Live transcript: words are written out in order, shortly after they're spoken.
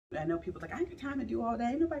I know people like, I ain't got time to do all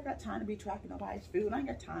that. Ain't nobody got time to be tracking nobody's food. I ain't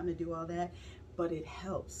got time to do all that. But it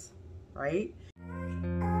helps, right?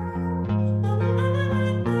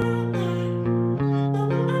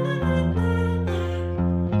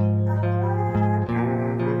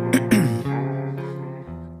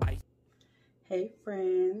 Hey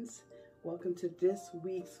friends, welcome to this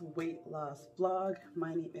week's weight loss vlog.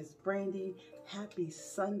 My name is Brandy. Happy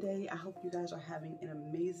Sunday. I hope you guys are having an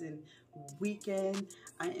amazing weekend.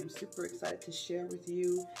 I am super excited to share with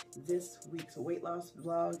you this week's weight loss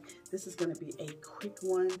vlog. This is going to be a quick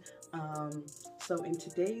one. So in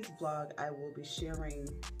today's vlog, I will be sharing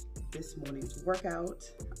this morning's workout.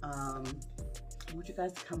 I want you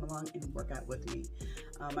guys to come along and work out with me.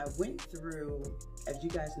 I went through, as you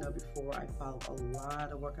guys know before, I follow a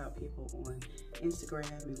lot of workout people on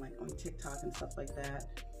Instagram and like on TikTok and stuff like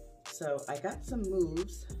that. So I got some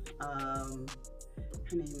moves.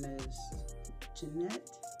 Her name is Jeanette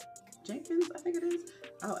Jenkins, I think it is.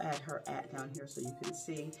 I'll add her down here so you can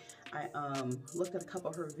see. I looked at a couple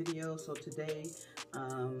of her videos. So today,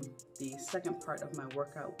 the second part of my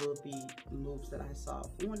workout will be moves that I saw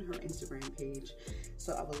on her Instagram page.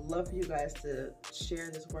 So I would love for you guys to share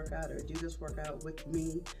this workout or do this workout with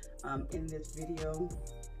me in this video.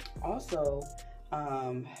 Also,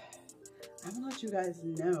 I'm gonna let you guys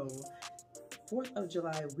know, 4th of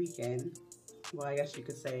July weekend, well, I guess you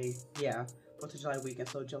could say, yeah, 4th of July weekend.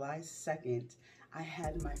 So July 2nd, I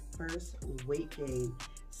had my first weight gain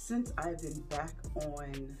since I've been back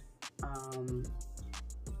on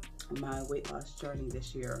my weight loss journey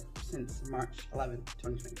this year. Since March 11th,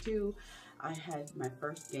 2022, I had my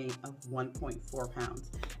first gain of 1.4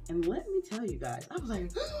 pounds. And let me tell you guys, I was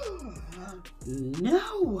like,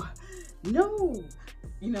 no,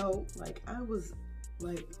 you know, like I was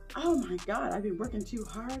like, oh my God, I've been working too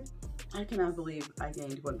hard. I cannot believe I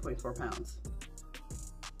gained 1.4 pounds.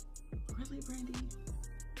 Really, Brandy?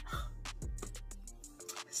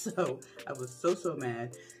 So I was so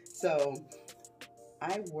mad. So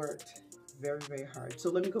I worked very hard. So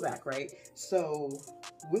let me go back, right? So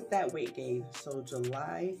with that weight gain, so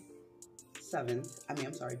July 2nd,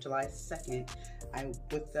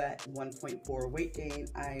 with that 1.4 weight gain,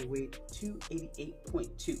 I weighed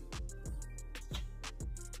 288.2.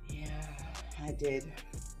 Yeah, I did.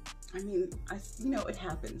 I mean, you know, it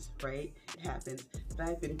happens, right? It happens. But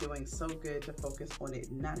I've been doing so good to focus on it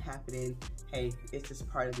not happening. Hey, it's just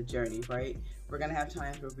part of the journey, right? We're gonna have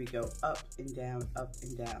times where we go up and down,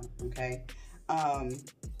 okay?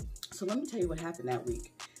 So let me tell you what happened that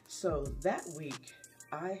week. So that week,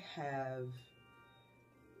 I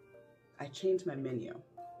changed my menu.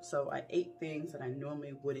 So I ate things that I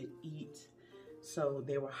normally wouldn't eat. So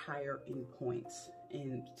they were higher in points.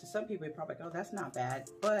 And to some people, they're probably like, oh, that's not bad.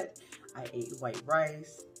 But I ate white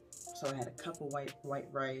rice. So I had a cup of white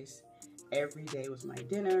rice. Every day was my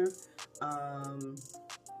dinner.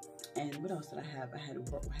 And what else did I have? I had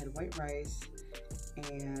white rice,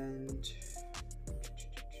 and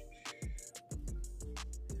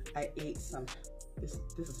I ate some, this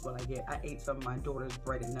is what I get. I ate some of my daughter's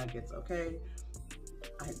breaded nuggets, okay?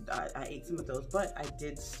 I ate some of those, but I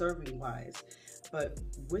did serving wise. But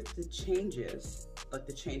with the changes, like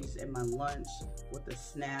the changes in my lunch, with the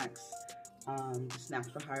snacks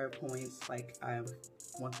for higher points, like I,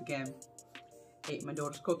 once again, ate my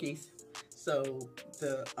daughter's cookies. So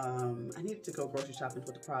I needed to go grocery shopping is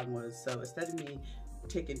what the problem was. So instead of me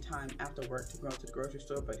taking time after work to go to the grocery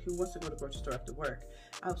store, but who wants to go to the grocery store after work?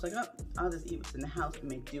 I was like, oh, I'll just eat what's in the house and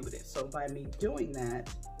make do with it. So by me doing that,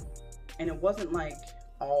 and it wasn't like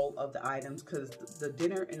all of the items, because the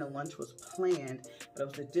dinner and the lunch was planned, but it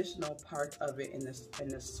was additional parts of it in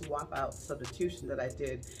the swap out substitution that I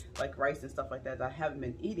did, like rice and stuff like that I haven't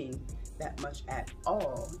been eating that much at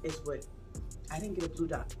all, is what, I didn't get a blue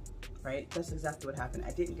dot, right? That's exactly what happened.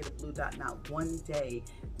 I didn't get a blue dot not one day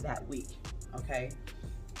that week, okay?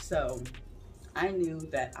 So I knew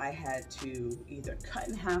that I had to either cut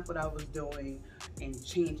in half what I was doing and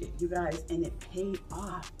change it, you guys, and it paid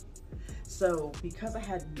off. So because I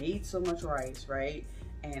had made so much rice, right,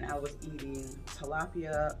 and I was eating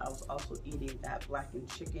tilapia, I was also eating that blackened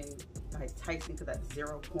chicken by Tyson, because that's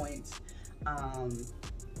 0 points. I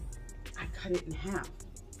cut it in half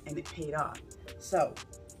and it paid off. So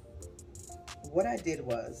what I did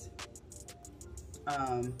was,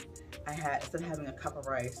 I had, instead of having a cup of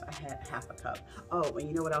rice, I had half a cup. Oh, and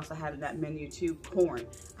you know what else I had in that menu too? Corn.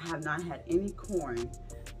 I have not had any corn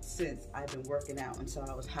since I've been working out, and so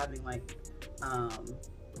I was having like a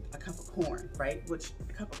cup of corn, right? Which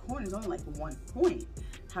a cup of corn is only like 1 point.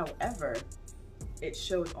 However, it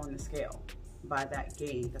showed on the scale by that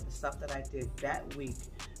gain that the stuff that I did that week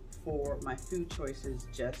for my food choices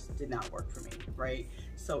just did not work for me, right?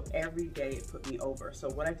 So every day it put me over. So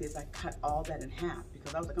what I did is I cut all that in half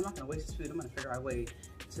because I was like, I'm not gonna waste this food. I'm gonna figure out a way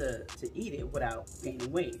to eat it without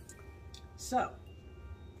gaining weight. So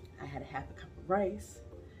I had a half a cup of rice,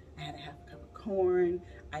 I had a half a cup of corn,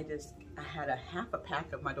 I had a half a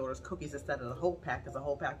pack of my daughter's cookies instead of the whole pack, because the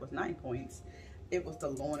whole pack was 9 points. It was the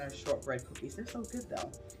Lorna shortbread cookies. They're so good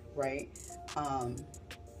though, right?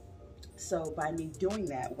 So by me doing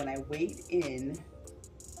that, when I weighed in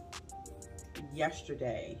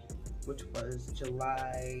yesterday, which was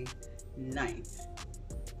July 9th,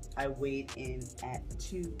 I weighed in at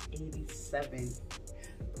 287.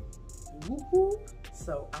 Woo-hoo.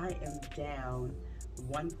 So I am down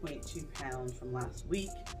 1.2 pounds from last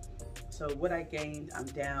week. So what I gained, I'm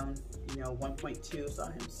down, 1.2. So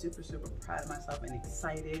I am super, super proud of myself and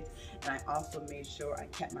excited. And I also made sure I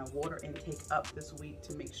kept my water intake up this week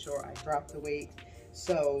to make sure I dropped the weight.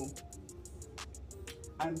 So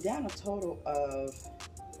I'm down a total of,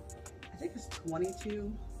 I think it's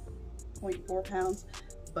 22.4 pounds,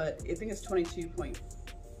 but I think it's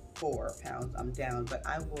 22.4 pounds I'm down, but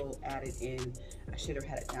I will add it in. I should have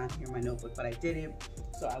had it down here in my notebook, but I didn't.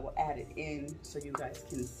 So I will add it in so you guys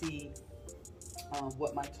can see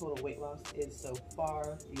what my total weight loss is so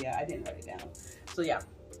far. Yeah, I didn't write it down. So yeah,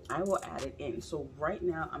 I will add it in. So right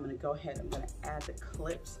now I'm gonna go ahead, I'm gonna add the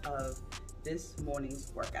clips of this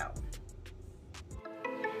morning's workout.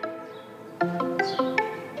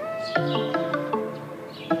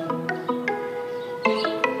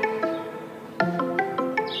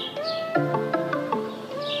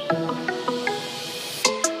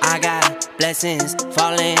 I got blessings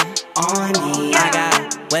falling on me. I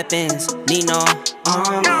got weapons, need no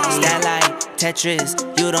army. Stat like Tetris,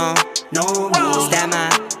 you don't know me. Stat my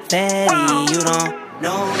fatty, you don't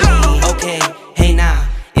know me. Okay, hey now,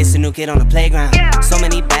 it's a new kid on the playground. So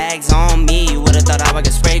many bags on me, you would've thought I was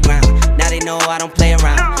a spray ground. Now they know I don't play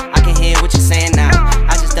around. I can hear what you're saying now.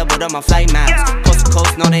 I just doubled up my flight miles. Coast to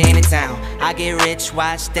coast, no they ain't in town. I get rich,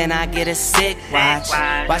 watch, then I get a sick watch.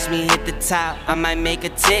 Watch me hit the top, I might make a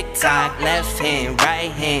TikTok. Left hand,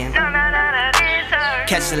 right hand.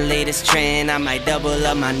 Catch the latest trend, I might double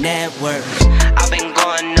up my net worth. I've been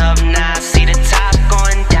going up, now I see the top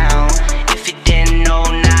going down. If you didn't know,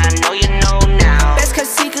 now I know you know now. That's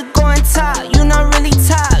cause he could go on top, you not really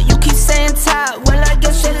top. You keep saying top, well I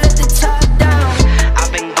guess you let the top down.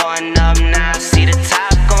 I've been going up, now I see the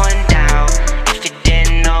top going down. If you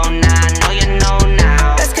didn't know, now I know you know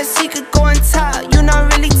now. That's cause he could go on top, you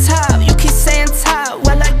not really top. You keep saying top,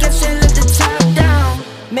 well I guess you let the top down.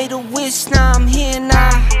 Made a wish, now I'm here now.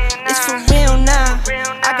 It's for real now.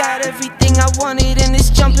 I got everything I wanted and it's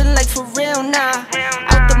jumping like for real now.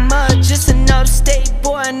 Out the mud, just another state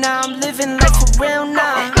boy. Now I'm living like for real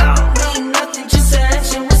now. Ain't nothing, just an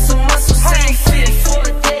action with some muscle. Same fit 4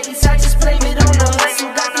 days, I just blame it on the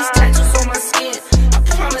hustle. Got these tattoos on my skin, I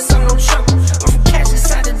promise I'm no trouble. I'm from cash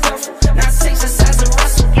inside the duffel, not 6 inside the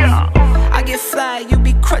Russell. I get fly, you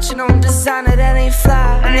be crutching on designer that ain't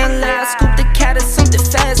fly. And then I scoop the cat or something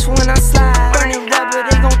fast for when I slide. Burning rubber,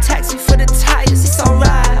 they gon' tax me for the tires, it's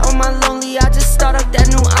alright. On my lonely, I just start up that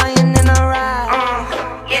new iron and I ride.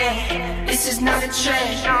 Yeah, this is not a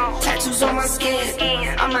trend. Tattoos on my skin,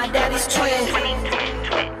 I'm my daddy's twin.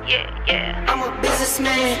 I'm a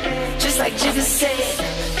businessman, just like Jigga said.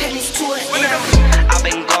 Pennies to an end. I've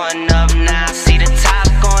been going up, now I see the top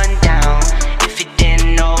going down. If you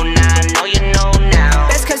didn't know, now I know you know now.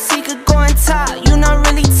 That's cause he could go on top, you not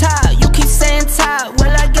really top. You keep saying top,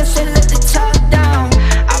 well I guess you let the top down.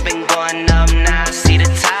 I've been going up, now I see the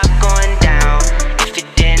top going down. If you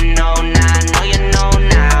didn't know, now I know you know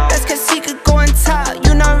now. That's cause he could go on top,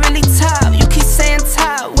 you not really top. You keep saying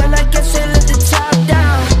top, well I guess you let the top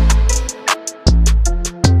down.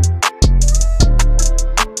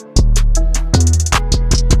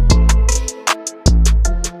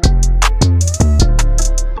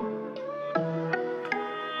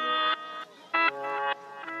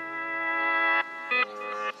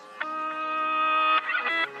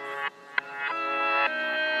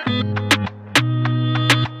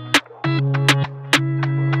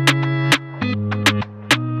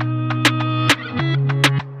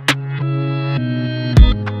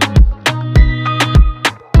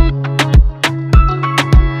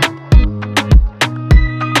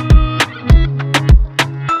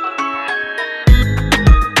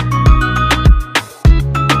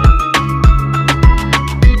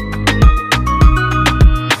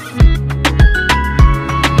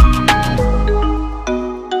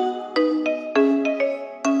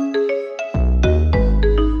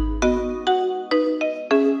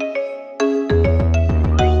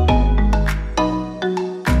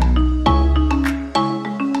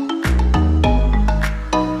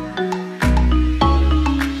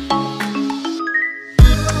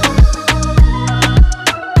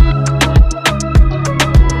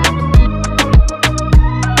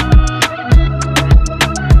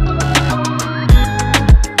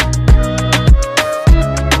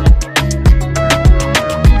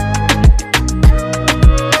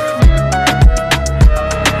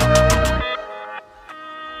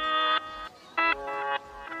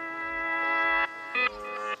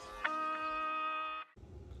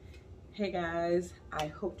 Hey guys, I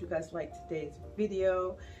hope you guys liked today's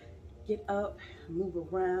video. Get up, move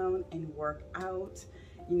around, and work out.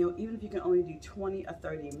 You know, even if you can only do 20 or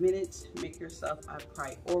 30 minutes, make yourself a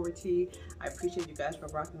priority. I appreciate you guys for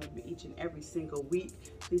rocking with me each and every single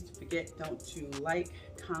week. Please don't forget, to like,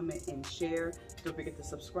 comment, and share. Don't forget to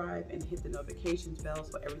subscribe and hit the notifications bell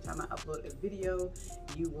so every time I upload a video,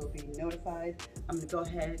 you will be notified. I'm going to go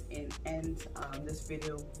ahead and end this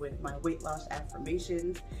video with my weight loss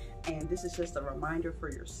affirmations. And this is just a reminder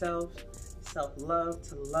for yourself, self-love,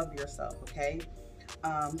 to love yourself, okay?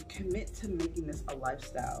 Commit to making this a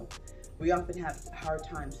lifestyle. We often have hard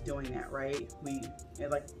times doing that, right? We,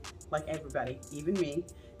 like everybody, even me,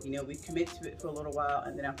 you know, we commit to it for a little while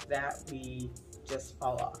and then after that we just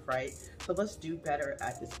fall off, right? So let's do better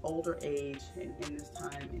at this older age and in this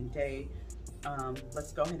time and day.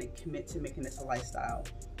 Let's go ahead and commit to making this a lifestyle.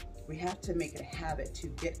 We have to make it a habit to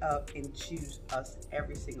get up and choose us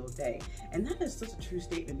every single day. And that is such a true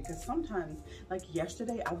statement, because sometimes, like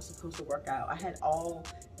yesterday, I was supposed to work out. I had all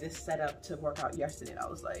this set up to work out yesterday, and I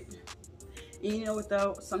was like, you know what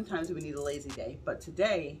though? Sometimes we need a lazy day, but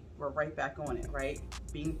today we're right back on it, right?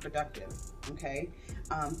 Being productive, okay?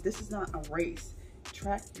 This is not a race.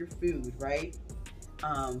 Track your food, right?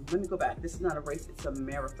 Let me go back. This is not a race, it's a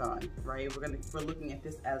marathon, right? We're looking at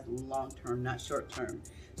this as long-term, not short-term.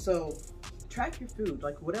 So track your food,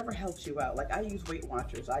 like whatever helps you out. Like I use Weight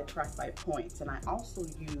Watchers, I track by points, and I also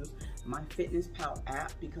use my FitnessPal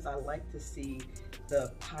app because I like to see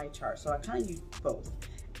the pie chart. So I kind of use both.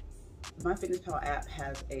 My FitnessPal app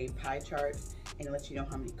has a pie chart and it lets you know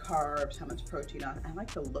how many carbs, how much protein. I like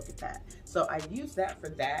to look at that. So I use that for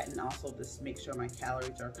that, and also just make sure my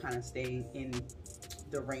calories are kind of staying in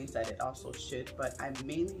the range that it also should. But I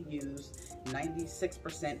mainly use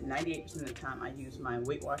 96%, 98% of the time I use my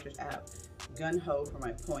Weight Watchers app, gun-ho for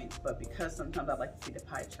my points. But because sometimes I like to see the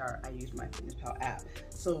pie chart, I use my FitnessPal app.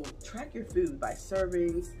 So track your food by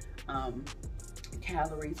servings,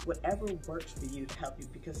 calories, whatever works for you to help you,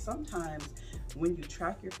 because sometimes when you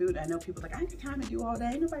track your food, I know people are like, I ain't got time to do all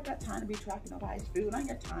that. Ain't nobody got time to be tracking nobody's food. I ain't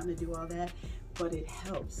got time to do all that, but it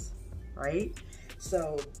helps, right?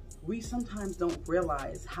 So we sometimes don't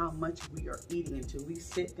realize how much we are eating until we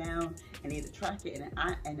sit down and either track it in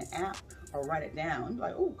an app or write it down and be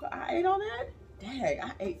like, oh, I ate all that? Dang,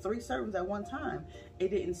 I ate 3 servings at one time.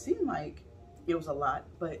 It didn't seem like it was a lot,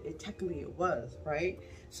 but technically it was, right?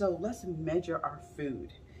 So let's measure our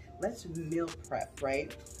food. Let's meal prep,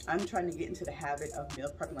 right? I'm trying to get into the habit of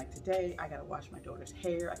meal prepping. Like today, I gotta wash my daughter's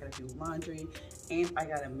hair, I gotta do laundry, and I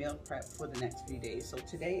gotta meal prep for the next few days. So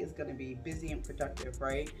today is gonna be busy and productive,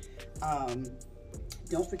 right?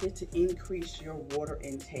 Don't forget to increase your water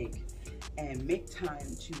intake and make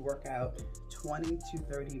time to work out 20 to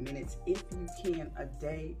 30 minutes if you can, a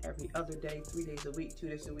day, every other day, 3 days a week, 2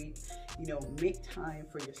 days a week. You know, make time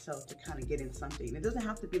for yourself to kind of get in something. It doesn't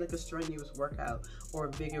have to be like a strenuous workout or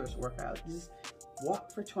a vigorous workout. Just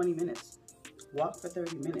walk for 20 minutes, walk for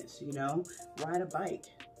 30 minutes, you know, ride a bike.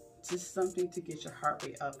 Just something to get your heart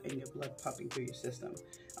rate up and your blood pumping through your system,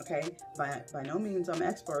 okay? By no means I'm an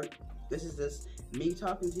expert. This is just me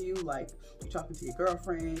talking to you like you're talking to your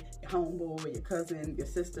girlfriend, your homeboy, your cousin, your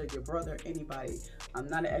sister, your brother, anybody. I'm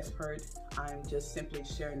not an expert. I'm just simply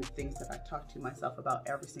sharing the things that I talk to myself about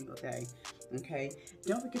every single day, okay?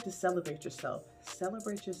 Don't forget to celebrate yourself.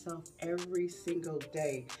 Celebrate yourself every single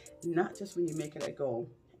day, not just when you make it a goal,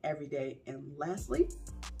 every day. And lastly,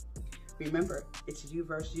 remember, it's you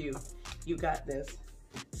versus you. You got this.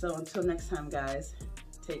 So until next time, guys,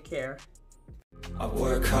 take care. I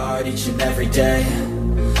work hard each and every day.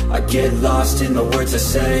 I get lost in the words I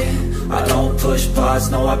say. I don't push pause,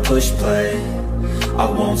 no, I push play. I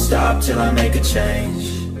won't stop till I make a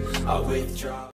change. I withdraw.